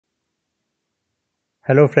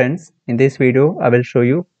Hello friends, in this video I will show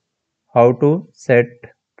you how to set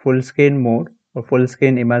full screen mode or full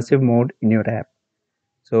screen immersive mode in your app.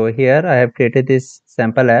 So here I have created this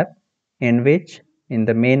sample app in which in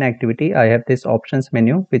the main activity I have this options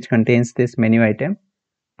menu which contains this menu item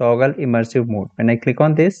toggle immersive mode. When I click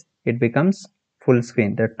on this, it becomes full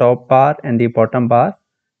screen. The top bar and the bottom bar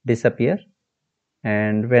disappear,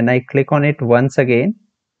 and when I click on it once again,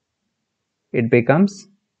 it becomes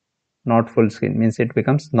not full screen, means it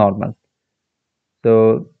becomes normal.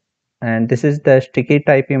 So, and this is the sticky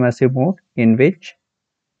type immersive mode in which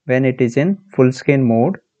when it is in full screen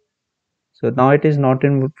mode, so now it is not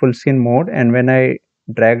in full screen mode, and when I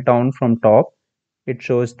drag down from top, it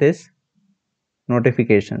shows this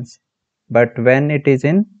notifications. But when it is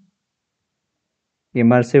in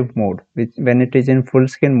immersive mode, which when it is in full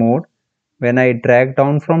screen mode, when I drag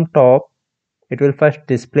down from top, it will first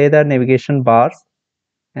display the navigation bars,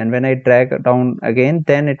 and when I drag down again,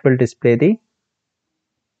 then it will display the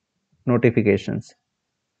notifications.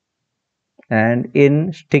 And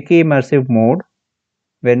in sticky immersive mode,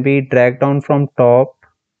 when we drag down from top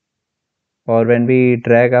or when we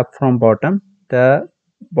drag up from bottom, the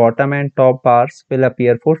bottom and top bars will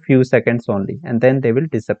appear for few seconds only, and then they will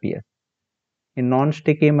disappear. In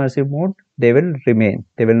non-sticky immersive mode, they will remain,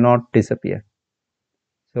 they will not disappear.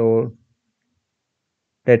 So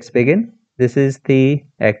let's begin. This is the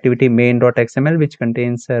activity main.xml, which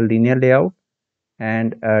contains a linear layout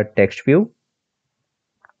and a text view.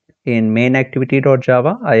 In main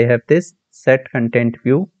activity.java, I have this set content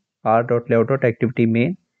view r.layout.activity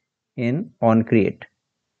main in onCreate.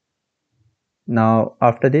 Now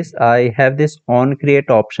after this, I have this onCreate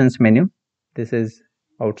options menu. This is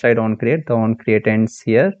outside onCreate. The onCreate ends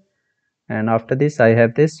here, and after this I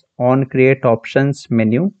have this onCreate options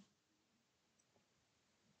menu,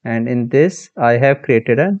 and in this I have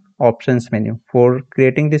created an options menu. For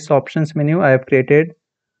creating this options menu, I have created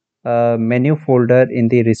a menu folder in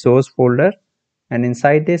the resource folder, and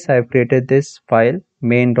inside this I have created this file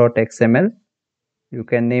main.xml. You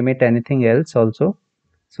can name it anything else also.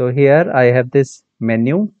 So here I have this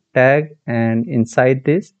menu tag, and inside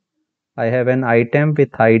this I have an item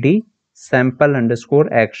with ID sample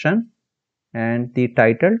underscore action and the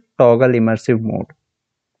title toggle immersive mode.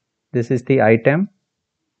 This is the item,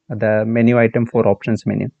 the menu item for options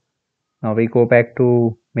menu. Now we go back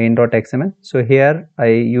to main.xml. So here I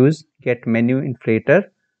use get menu inflator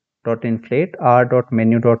dot inflate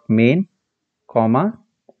r.menu.main comma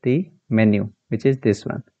the menu, which is this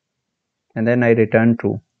one, and then I return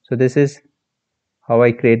true. So this is how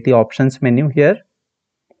I create the options menu here.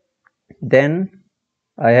 Then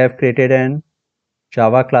I have created an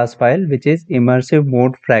Java class file which is immersive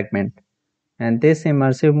mode fragment, and this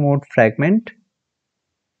immersive mode fragment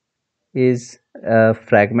is a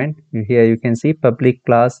fragment. Here you can see public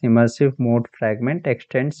class immersive mode fragment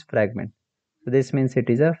extends fragment. So this means it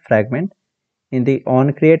is a fragment. In the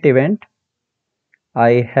onCreate event,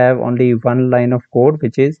 I have only one line of code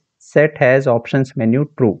which is set has options menu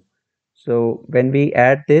true. So when we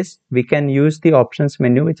add this, we can use the options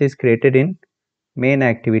menu which is created in main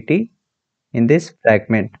activity in this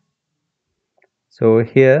fragment. So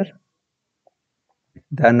here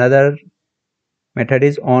the another method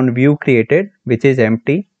is onViewCreated, which is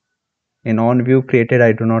empty. In onViewCreated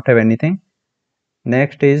I do not have anything.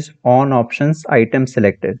 Next is onOptions item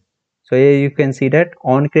selected. So here you can see that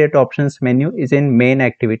onCreate options menu is in main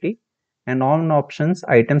activity and onOptions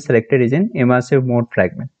item selected is in immersive mode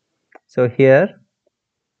fragment. So here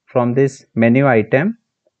from this menu item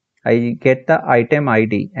I get the item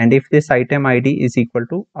ID, and if this item ID is equal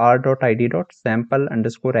to r.id.sample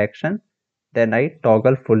underscore action, then I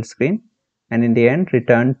toggle full screen and in the end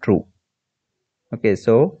return true. Okay,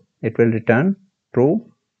 so it will return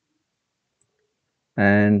true.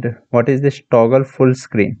 And what is this toggle full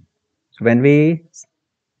screen? So when we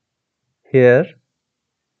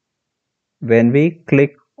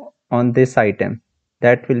click on this item,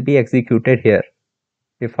 that will be executed here.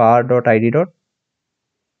 If r.id.sample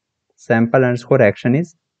underscore action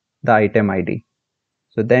is the item ID,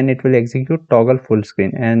 so then it will execute toggle full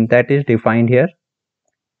screen, and that is defined here.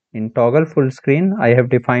 In toggle full screen, I have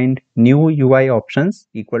defined new UI options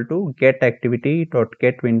equal to get activity dot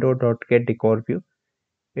get window dot get decor view.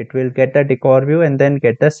 It will get the decor view and then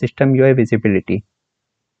get the system UI visibility.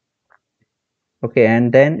 Okay,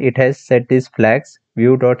 and then it has set these flags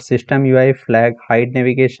view dot system UI flag hide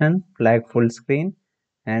navigation flag full screen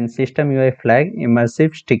and system UI flag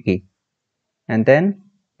immersive sticky, and then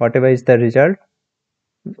whatever is the result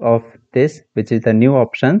of this, which is the new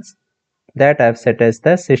options, that I have set as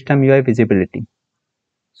the system UI visibility.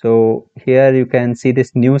 So here you can see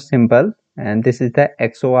this new symbol and this is the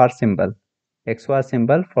XOR symbol. XOR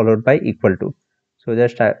symbol followed by equal to. So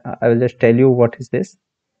I will just tell you what is this.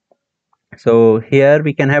 So here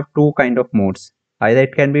we can have two kind of modes. Either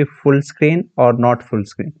it can be full screen or not full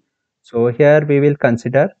screen. So here we will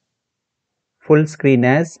consider full screen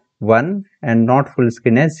as 1 and not full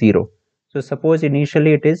screen as 0. So suppose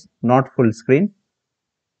initially it is not full screen.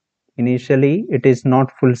 Initially it is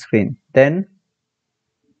not full screen. Then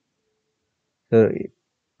so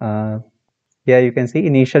uh, here you can see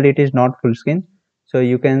initially it is not full screen. So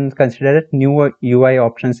you can consider that new UI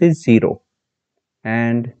options is 0.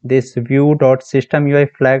 And this view.system UI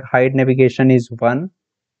flag hide navigation is 1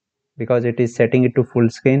 because it is setting it to full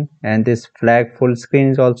screen, and this flag full screen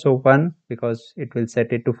is also 1 because it will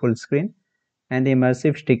set it to full screen, and the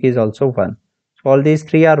immersive stick is also 1. So all these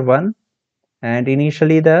three are 1, and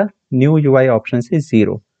initially the new UI options is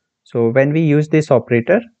 0. So when we use this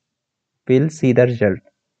operator, we'll see the result.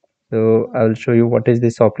 So I will show you what is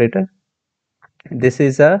this operator. This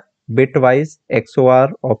is a bitwise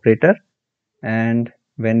XOR operator, and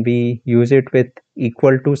when we use it with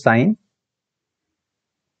equal to sign,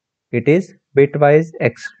 it is bitwise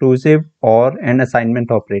exclusive OR and assignment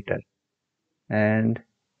operator. And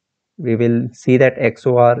we will see that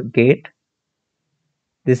XOR gate.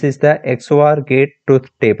 This is the XOR gate truth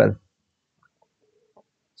table.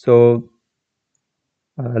 So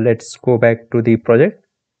let's go back to the project.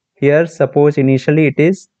 Here suppose initially it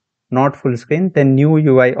is not full screen, then new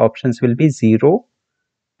UI options will be 0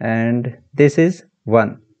 and this is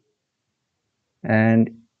 1. And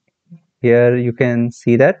here you can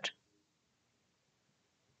see that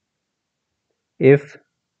if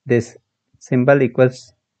this symbol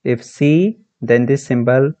equals, if C then this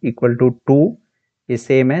symbol equal to 2 is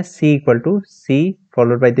same as C equal to C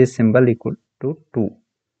followed by this symbol equal to 2.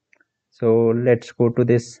 So let's go to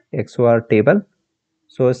this XOR table.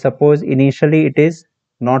 So suppose initially it is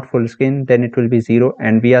not full screen, then it will be 0,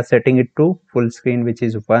 and we are setting it to full screen which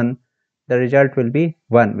is 1. The result will be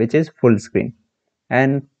 1 which is full screen.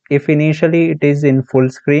 And if initially it is in full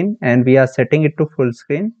screen and we are setting it to full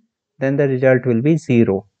screen, then the result will be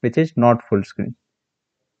 0 which is not full screen.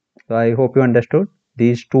 So I hope you understood.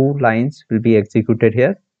 These two lines will be executed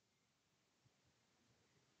here.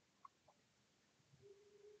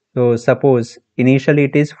 So suppose initially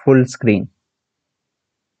it is full screen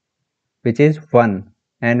which is 1,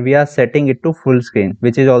 and we are setting it to full screen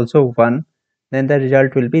which is also 1, then the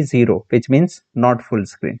result will be 0 which means not full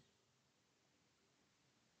screen.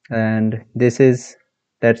 And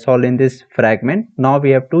that's all in this fragment. Now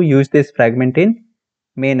we have to use this fragment in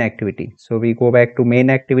main activity. So we go back to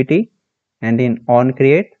main activity, and in on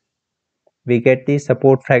create we get the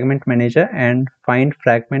support fragment manager and find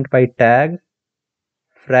fragment by tag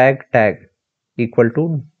frag tag equal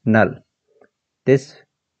to null. This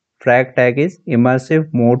frag tag is immersive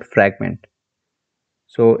mode fragment.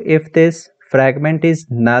 So if this fragment is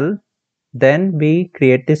null, then we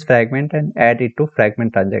create this fragment and add it to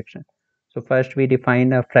fragment transaction. So first we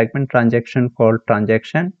define a fragment transaction called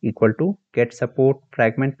transaction equal to get support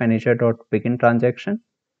fragment manager dot begin transaction.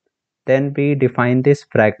 Then we define this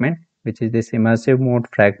fragment, which is this immersive mode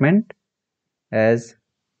fragment, as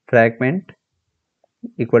fragment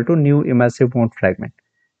equal to new immersive mode fragment.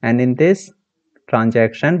 And in this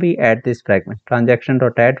transaction we add this fragment, transaction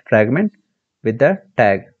dot add fragment with the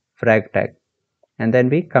tag frag tag, and then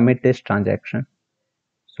we commit this transaction.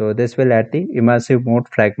 So this will add the immersive mode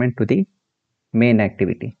fragment to the main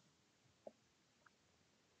activity.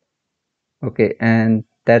 Okay, and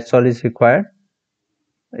that's all is required.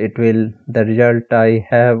 The result I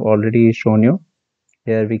have already shown you.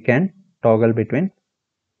 Here we can toggle between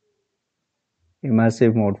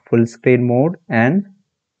immersive mode, full screen mode and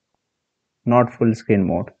not full screen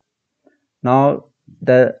mode. Now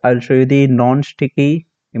I'll show you the non-sticky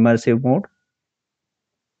immersive mode.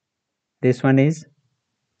 This one is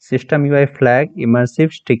system UI flag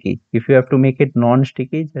immersive sticky. If you have to make it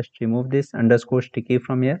non-sticky, just remove this underscore sticky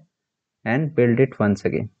from here and build it once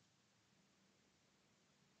again.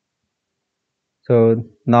 So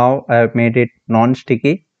now I have made it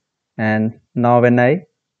non-sticky, and now when I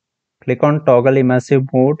click on toggle immersive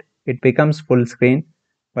mode, it becomes full screen,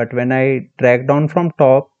 but when I drag down from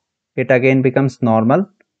top, it again becomes normal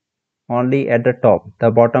only at the top, the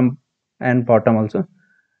bottom and bottom also.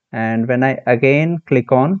 And when I again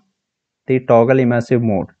click on the toggle immersive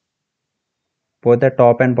mode, both the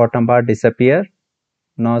top and bottom bar disappear.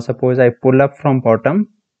 Now suppose I pull up from bottom,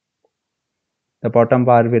 the bottom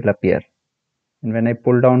bar will appear, and when I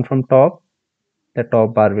pull down from top, the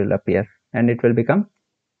top bar will appear, and it will become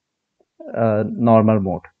normal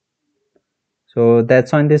mode. So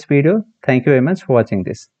that's all in this video. Thank you very much for watching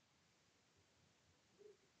this.